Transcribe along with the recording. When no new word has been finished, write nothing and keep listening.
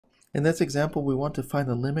In this example, we want to find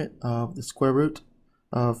the limit of the square root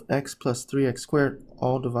of x plus 3x squared,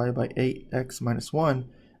 all divided by 8x minus 1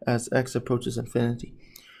 as x approaches infinity.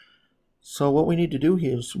 So what we need to do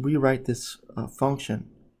here is rewrite this function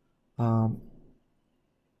in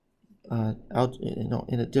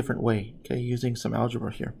a different way, okay, using some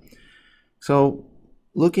algebra here. So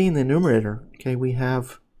looking in the numerator, okay, we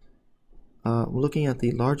have, looking at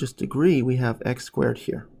the largest degree, we have x squared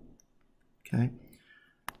here, okay.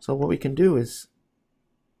 So what we can do is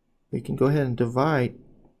we can go ahead and divide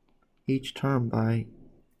each term by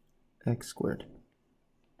x squared.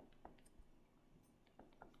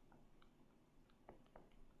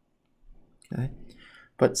 Okay,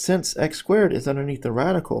 but since x squared is underneath the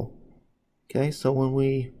radical, okay, so when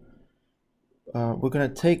we're going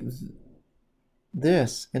to take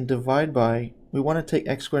this and divide by, we want to take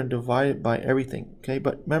x squared and divide it by everything, okay,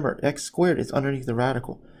 but remember x squared is underneath the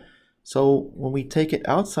radical. So when we take it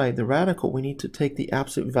outside the radical, we need to take the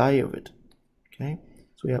absolute value of it. Okay,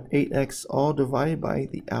 so we have 8x all divided by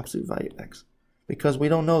the absolute value of x, because we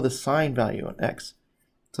don't know the sign value on x.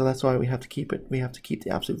 So that's why we have to keep it. We have to keep the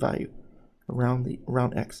absolute value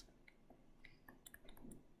around x.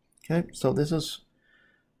 Okay, so this is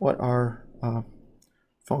what our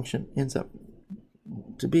function ends up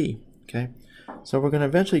to be. Okay, so we're going to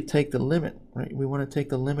eventually take the limit, right? We want to take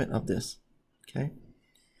the limit of this. Okay.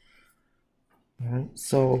 All right,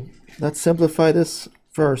 so let's simplify this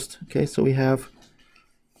first. Okay, so we have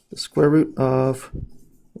the square root of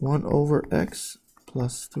 1 over x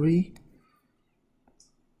plus 3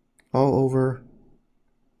 all over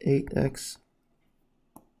 8x,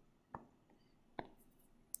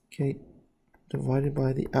 okay, divided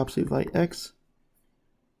by the absolute value x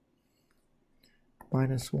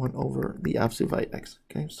minus 1 over the absolute value x.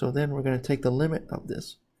 Okay, so then we're going to take the limit of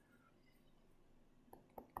this.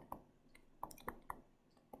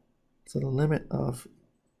 So the limit of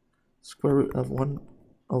square root of 1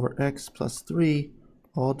 over x plus 3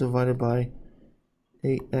 all divided by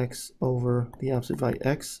 8x over the absolute value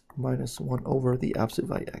x minus 1 over the absolute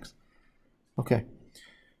value x. Okay.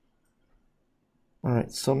 All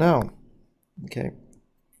right, so now, okay,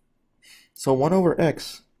 so 1 over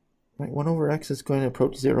x, right, 1 over x is going to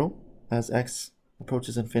approach 0 as x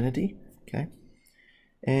approaches infinity, okay,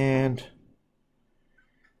 and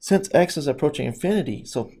since x is approaching infinity,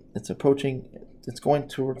 so it's going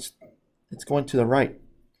to the right.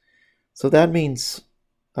 So that means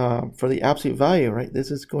for the absolute value, right,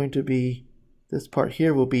 this is going to be, this part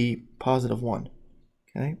here will be positive 1,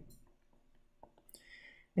 okay?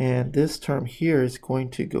 And this term here is going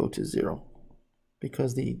to go to 0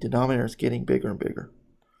 because the denominator is getting bigger and bigger.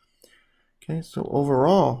 Okay, so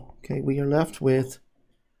overall, okay, we are left with,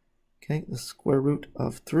 okay, the square root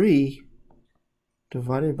of 3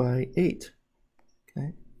 divided by 8,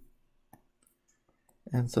 okay?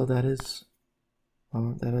 And so that is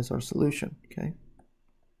our solution, okay?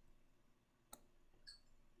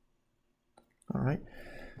 All right,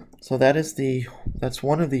 so that's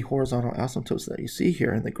one of the horizontal asymptotes that you see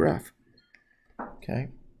here in the graph, okay?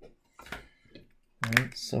 All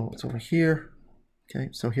right, so it's over here, okay?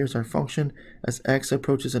 So here's our function. As x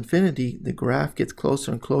approaches infinity, the graph gets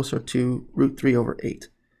closer and closer to root 3 over 8,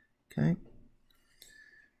 okay?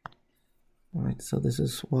 All right, so this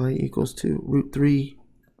is y equals to root 3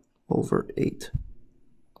 over 8,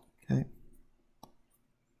 okay?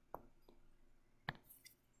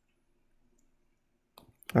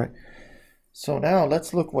 All right, so now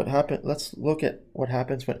let's look at what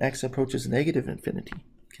happens when x approaches negative infinity,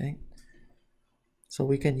 okay? So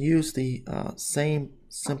we can use the same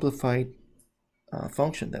simplified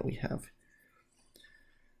function that we have.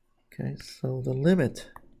 Okay, so the limit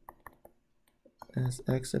as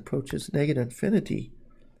x approaches negative infinity,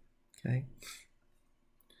 okay,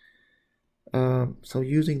 so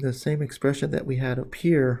using the same expression that we had up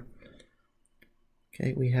here,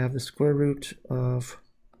 okay, we have the square root of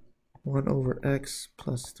 1 over x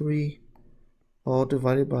plus 3 all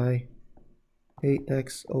divided by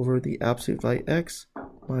 8x over the absolute value x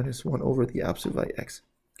minus 1 over the absolute value x.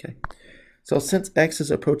 Okay, so since x is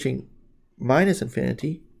approaching minus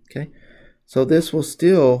infinity, okay, so this will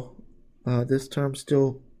still, this term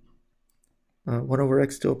still, 1 over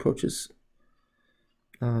x still approaches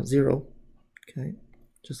 0, okay,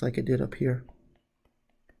 just like it did up here.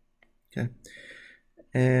 Okay,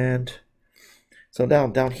 and so now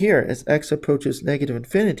down here, as x approaches negative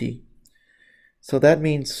infinity, so that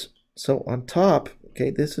means, so on top,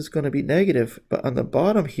 okay, this is going to be negative, but on the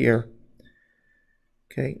bottom here,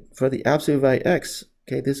 okay, for the absolute value x,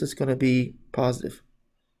 okay, this is going to be positive.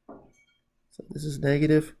 So this is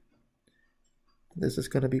negative, this is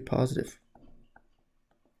going to be positive.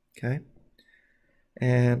 okay?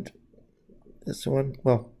 And this one,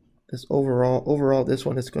 well, this overall, this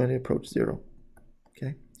one is going to approach 0,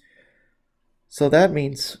 okay? So that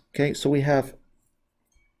means, okay, so we have,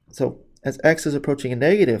 so as x is approaching a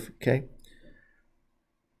negative, okay,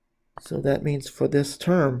 so that means for this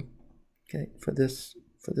term, okay, for this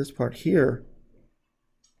part here,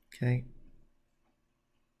 okay,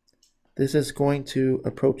 this is going to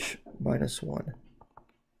approach -1,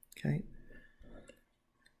 okay?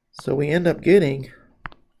 So we end up getting,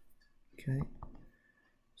 okay,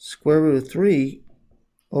 square root of 3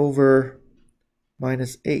 over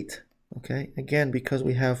 -8, okay? Again, because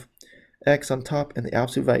we have x on top and the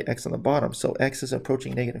absolute value x on the bottom, so x is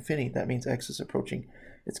approaching negative infinity. That means x is approaching,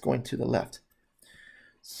 it's going to the left.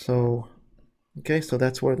 So, okay, so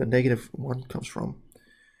that's where the -1 comes from.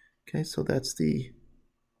 Okay, so that's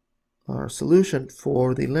our solution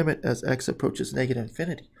for the limit as x approaches negative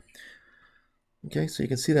infinity. Okay, so you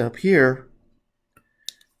can see that up here.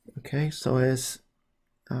 Okay, so as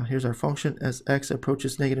here's our function. As x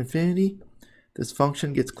approaches negative infinity, this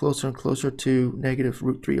function gets closer and closer to negative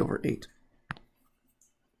root 3 over 8.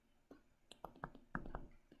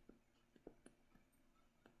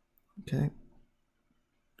 Okay.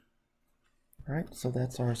 All right, so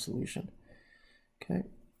that's our solution. Okay.